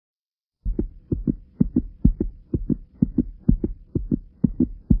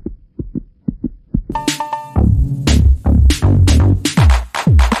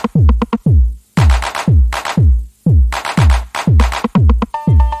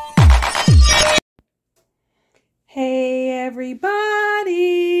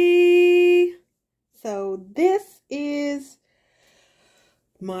everybody. So this is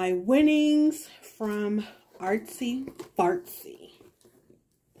my winnings from Artsifartsi.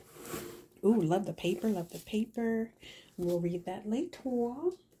 Ooh, love the paper, love the paper. We'll read that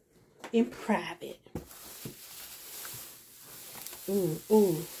later in private. Ooh,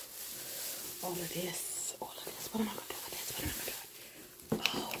 ooh. All of this, all of this. What am I going to do with this? What am I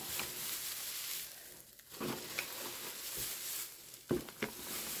going to do? Oh.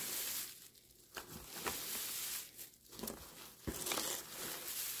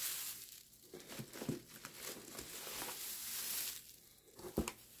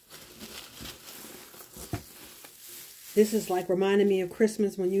 This is like reminding me of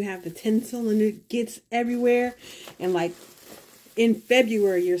Christmas when you have the tinsel and it gets everywhere. And like in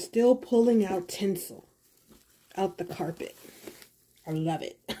February, you're still pulling out tinsel out the carpet. I love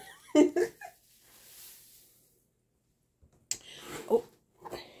it. Oh.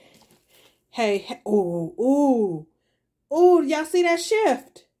 Hey, oh, ooh. Ooh, y'all see that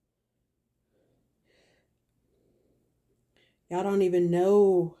shift? Y'all don't even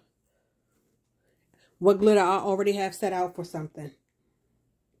know what glitter I already have set out for something.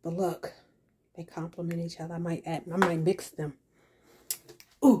 But look, they complement each other. I might mix them.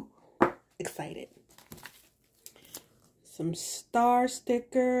 Ooh, excited. Some star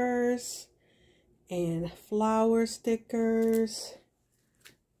stickers and flower stickers.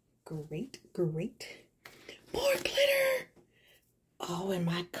 Great, great. More glitter. Oh, and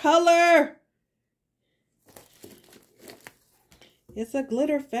my color. It's a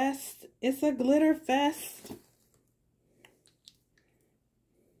glitter fest. It's a glitter fest.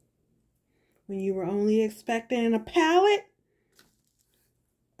 When you were only expecting a palette.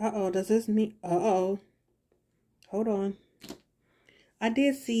 Uh-oh, does this mean? Uh-oh. Hold on. I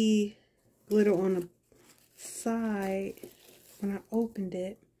did see glitter on the side when I opened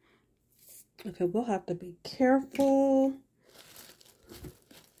it. Okay, we'll have to be careful.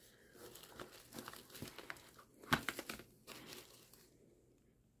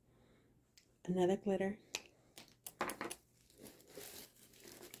 Another glitter.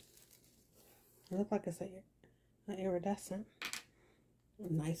 It looks like it's an iridescent.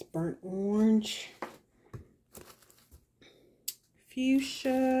 A nice burnt orange.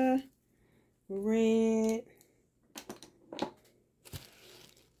 Fuchsia. Red.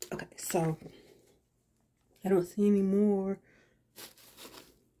 Okay, so I don't see any more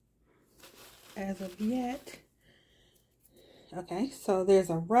as of yet. Okay, so there's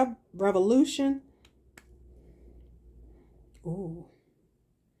a Revolution. Ooh.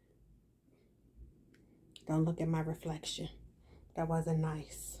 Don't look at my reflection. That wasn't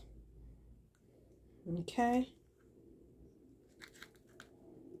nice. Okay.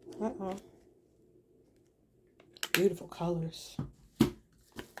 Uh-oh. Beautiful colors.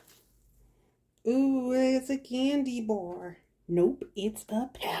 Ooh, it's a candy bar. Nope, it's a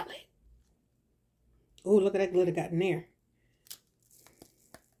palette. Ooh, look at that glitter got in there.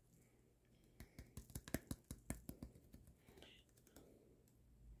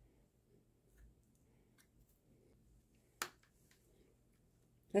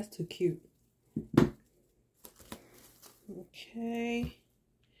 That's too cute. Okay.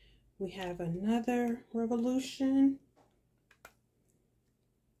 We have another Revolution.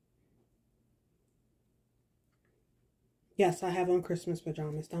 Yes, I have on Christmas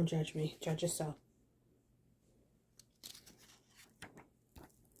pajamas. Don't judge me. Judge yourself.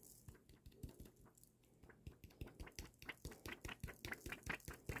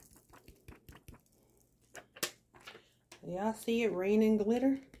 Y'all see it raining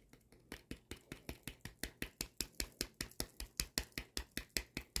glitter?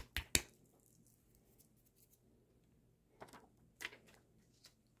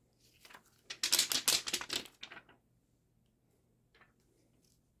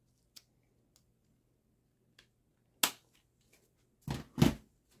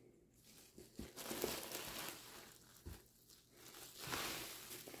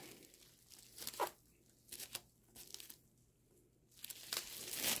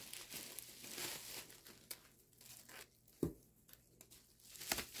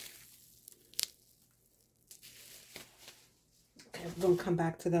 We're going to come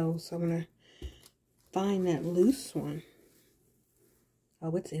back to those. So I'm going to find that loose one.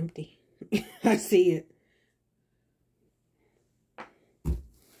 Oh, it's empty. I see it.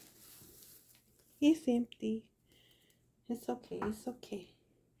 It's empty. It's okay. It's okay.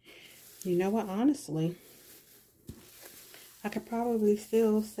 You know what? Honestly, I could probably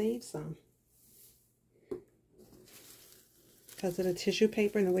still save some. Because of the tissue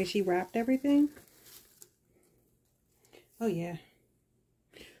paper and the way she wrapped everything. Oh, yeah.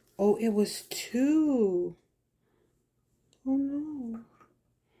 Oh, it was 2. Oh, no.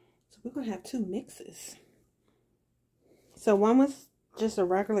 So we're going to have 2 mixes. So one was just a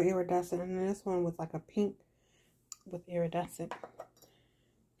regular iridescent, and this one was like a pink with iridescent.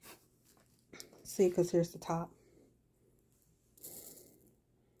 See, because here's the top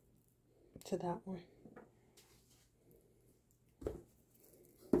to that one.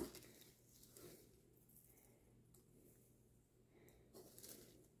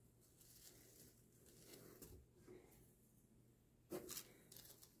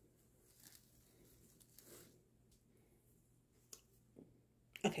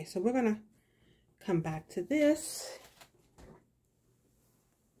 Okay, so we're gonna come back to this.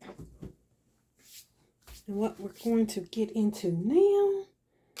 And what we're going to get into now,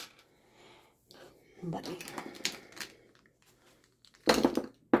 buddy.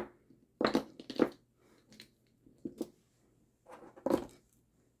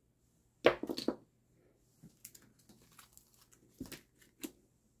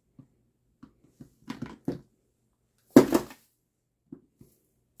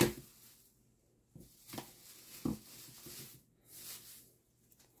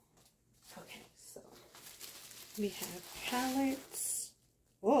 We have palettes.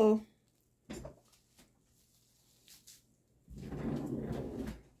 Whoa.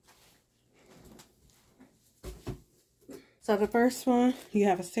 So the first one, you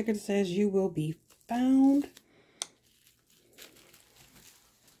have a sticker that says "You will be found."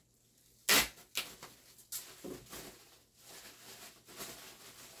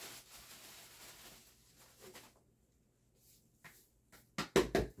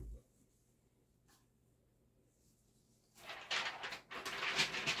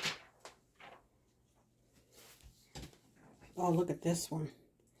 Oh, look at this one.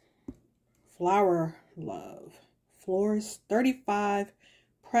 Flower Love. Floors 35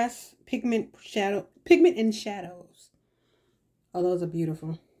 press pigment and shadows. Oh, those are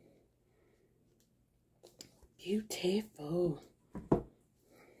beautiful. Beautiful.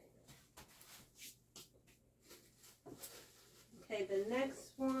 Okay, the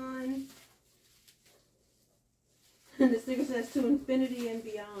next one. And the sticker says "To Infinity and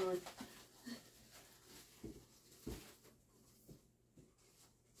Beyond."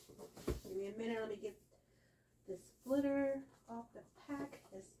 Give me a minute, let me get this glitter off the pack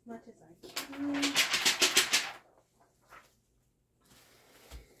as much as I can.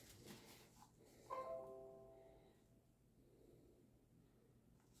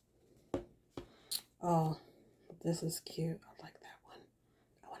 Oh, this is cute. I like that one.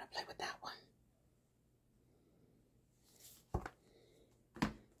 I want to play with that one.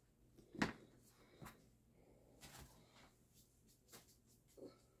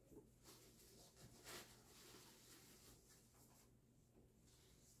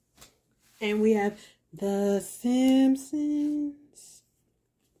 And we have The Simpsons.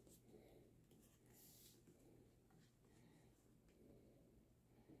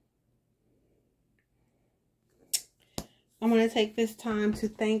 I'm going to take this time to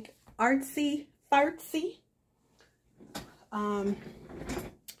thank Artsifartsi.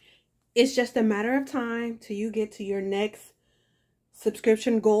 It's just a matter of time till you get to your next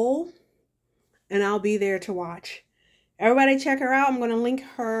subscription goal, and I'll be there to watch. Everybody check her out. I'm going to link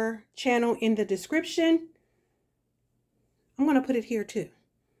her channel in the description. I'm going to put it here too.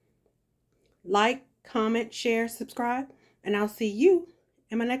 Like, comment, share, subscribe, and I'll see you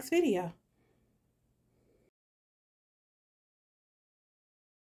in my next video.